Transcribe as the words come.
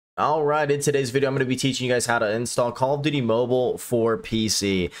All right, in today's video, I'm going to be teaching you guys how to install Call of Duty Mobile for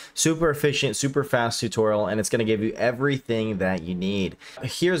PC. Super efficient, super fast tutorial, and it's going to give you everything that you need.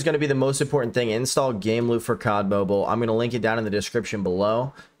 Here's going to be the most important thing: install Game Loop for COD Mobile. I'm going to link it down in the description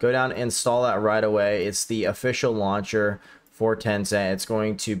below. Go down and install that right away. It's the official launcher for Tencent. It's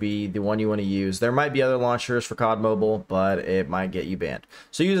going to be the one you want to use. There might be other launchers for COD Mobile, but it might get you banned.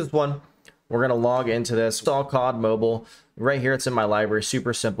 So use this one. We're going to log into this. Install COD Mobile. Right here, it's in my library.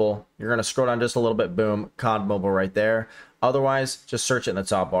 Super simple. You're going to scroll down just a little bit. Boom. COD Mobile right there. Otherwise, just search it in the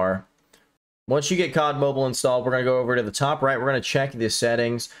top bar. Once you get COD Mobile installed, we're going to go over to the top right. We're going to check the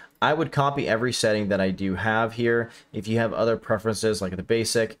settings. I would copy every setting that I do have here. If you have other preferences like the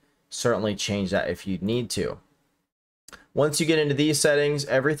basic, certainly change that if you need to. Once you get into these settings,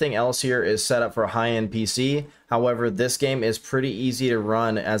 everything else here is set up for a high-end PC. However, this game is pretty easy to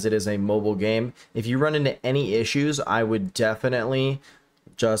run as it is a mobile game. If you run into any issues, I would definitely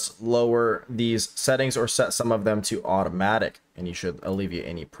just lower these settings or set some of them to automatic, and you should alleviate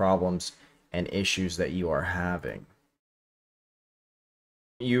any problems and issues that you are having.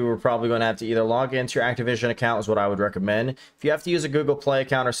 You are probably going to have to either log into your Activision account is what I would recommend. If you have to use a Google Play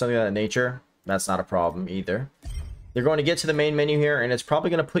account or something of that nature, that's not a problem either. You're going to get to the main menu here, and it's probably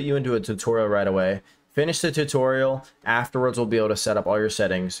going to put you into a tutorial right away. Finish the tutorial. Afterwards, we'll be able to set up all your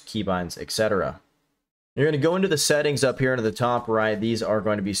settings, keybinds, etc. You're going to go into the settings up here into the top right. These are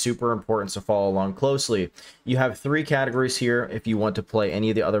going to be super important, so follow along closely. You have 3 categories here. If you want to play any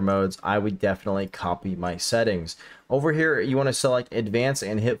of the other modes, I would definitely copy my settings. Over here, you want to select Advanced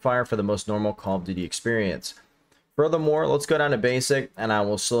and Hipfire for the most normal Call of Duty experience. Furthermore, let's go down to basic, and I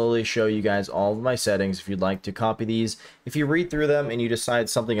will slowly show you guys all of my settings if you'd like to copy these. If you read through them and you decide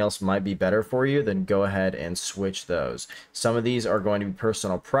something else might be better for you, then go ahead and switch those. Some of these are going to be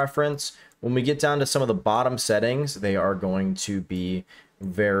personal preference. When we get down to some of the bottom settings, they are going to be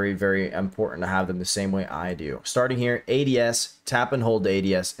very, very important to have them the same way I do. Starting here, ADS, tap and hold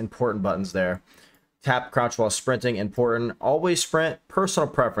ADS, important buttons there. Tap, crouch while sprinting, important. Always sprint, personal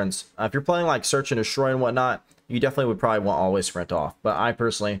preference. If you're playing like search and destroy and whatnot, you definitely would probably want always sprint off. But I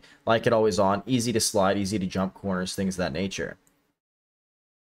personally like it always on. Easy to slide, easy to jump corners, things of that nature.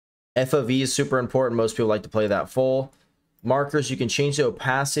 FOV is super important. Most people like to play that full. Markers, you can change the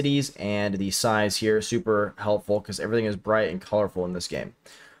opacities and the size here. Super helpful because everything is bright and colorful in this game.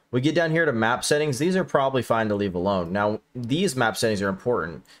 We get down here to map settings. These are probably fine to leave alone. Now, these map settings are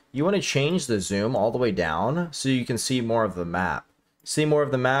important. You want to change the zoom all the way down so you can see more of the map. See more of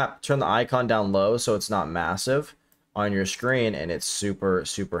the map, turn the icon down low so it's not massive on your screen, and it's super,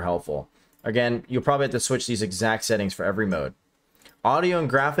 super helpful. Again, you'll probably have to switch these exact settings for every mode. Audio and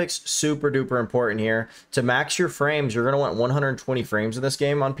graphics, super duper important here. To max your frames, you're going to want 120 frames in this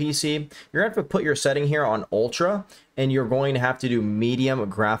game on PC. You're going to have to put your setting here on ultra, and you're going to have to do medium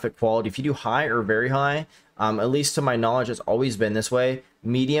graphic quality. If you do high or very high, at least to my knowledge, it's always been this way.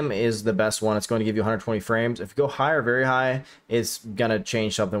 Medium is the best one. It's going to give you 120 frames. If you go high or very high, it's going to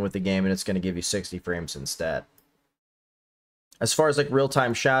change something with the game, and it's going to give you 60 frames instead. As far as like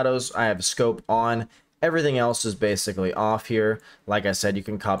real-time shadows, I have scope on. Everything else is basically off here. Like I said, you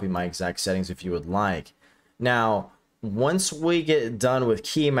can copy my exact settings if you would like. Now, once we get done with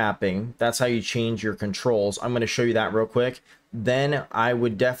key mapping, that's how you change your controls. I'm going to show you that real quick. Then I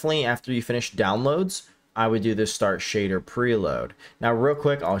would definitely, after you finish downloads, I would do this start shader preload. Now, real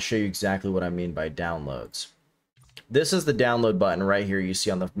quick, I'll show you exactly what I mean by downloads. This is the download button right here you see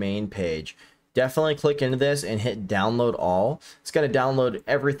on the main page. Definitely click into this and hit download all. It's going to download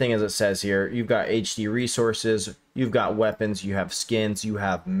everything as it says here. You've got HD resources, you've got weapons, you have skins, you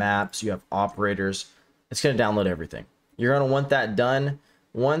have maps, you have operators. It's going to download everything. You're going to want that done.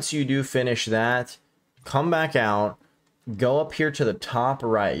 Once you do finish that, come back out, go up here to the top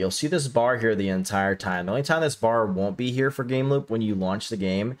right. You'll see this bar here the entire time. The only time this bar won't be here for Game Loop when you launch the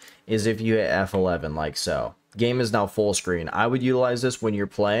game is if you hit F11 like so. Game is now full screen. I would utilize this when you're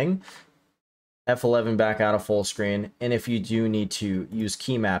playing. F11 back out of full screen, and if you do need to use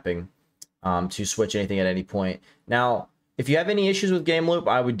key mapping to switch anything at any point. Now, if you have any issues with Game Loop,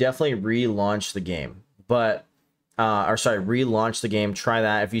 I would definitely relaunch the game. But relaunch the game. Try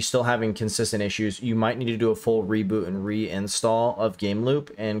that. If you're still having consistent issues, you might need to do a full reboot and reinstall of Game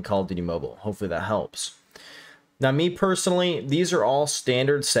Loop and Call of Duty Mobile. Hopefully that helps. Now, me personally, these are all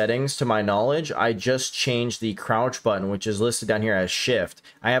standard settings to my knowledge. I just changed the crouch button, which is listed down here as shift.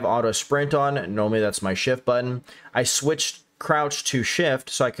 I have auto sprint on. Normally that's my shift button. I switched crouch to shift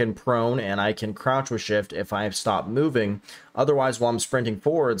so I can prone and I can crouch with shift if I stop moving. Otherwise, while I'm sprinting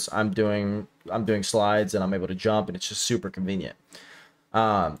forwards, I'm doing slides and I'm able to jump, and it's just super convenient.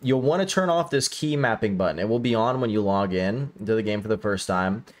 You'll want to turn off this key mapping button. It will be on when you log in to the game for the first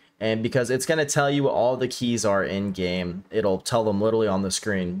time. And because it's going to tell you what all the keys are in game, it'll tell them literally on the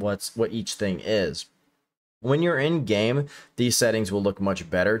screen what each thing is. When you're in game, these settings will look much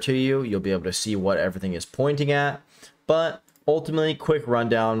better to you. You'll be able to see what everything is pointing at. But ultimately, quick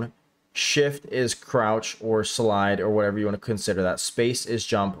rundown. Shift is crouch or slide or whatever you want to consider that. Space is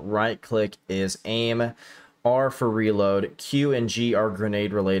jump. Right click is aim. R for reload. Q and G are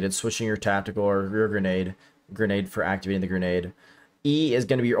grenade related. Switching your tactical or your grenade. Grenade for activating the grenade. E is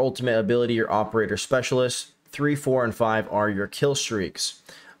going to be your ultimate ability, your operator specialist. 3, 4, and 5 are your kill streaks.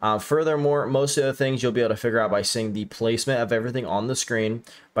 Furthermore, most of the things you'll be able to figure out by seeing the placement of everything on the screen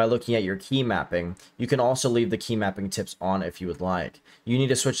by looking at your key mapping. You can also leave the key mapping tips on if you would like. You need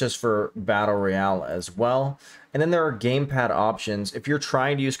to switch this for Battle Royale as well. And then there are gamepad options. If you're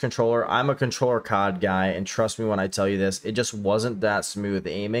trying to use controller, I'm a controller COD guy, and trust me when I tell you this, it just wasn't that smooth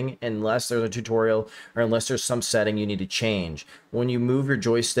aiming unless there's a tutorial or unless there's some setting you need to change. When you move your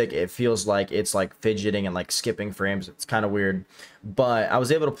joystick, it feels like it's like fidgeting and like skipping frames. It's kind of weird, but I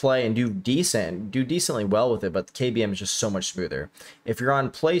was able to play and do decently well with it, but the KBM is just so much smoother. If you're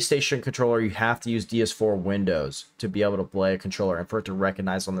on PlayStation controller, you have to use DS4 Windows to be able to play a controller and for it to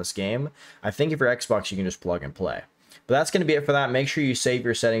recognize on this game. I think if you're Xbox, you can just plug and play. But that's going to be it for that. Make sure you save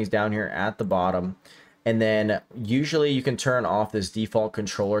your settings down here at the bottom. And then usually you can turn off this default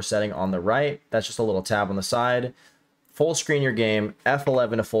controller setting on the right. That's just a little tab on the side. Full screen your game,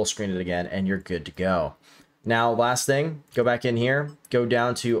 F11 to full screen it again, and you're good to go. Now, last thing, go back in here, go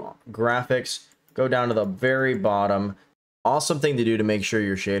down to graphics, go down to the very bottom. Awesome thing to do to make sure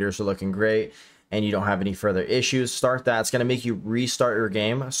your shaders are looking great and you don't have any further issues. Start that. It's going to make you restart your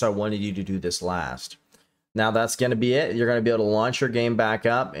game, so I wanted you to do this last. Now that's going to be it. You're going to be able to launch your game back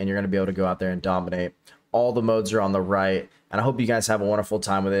up and you're going to be able to go out there and dominate. All the modes are on the right, and I hope you guys have a wonderful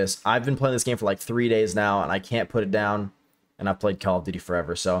time with this. I've been playing this game for like 3 days now and I can't put it down, and I've played Call of Duty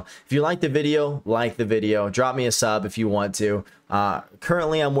forever. So if you like the video, drop me a sub if you want to.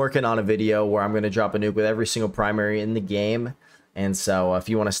 Currently I'm working on a video where I'm going to drop a nuke with every single primary in the game. And so if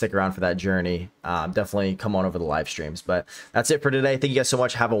you want to stick around for that journey, definitely come on over the live streams. But that's it for today. Thank you guys so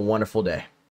much. Have a wonderful day.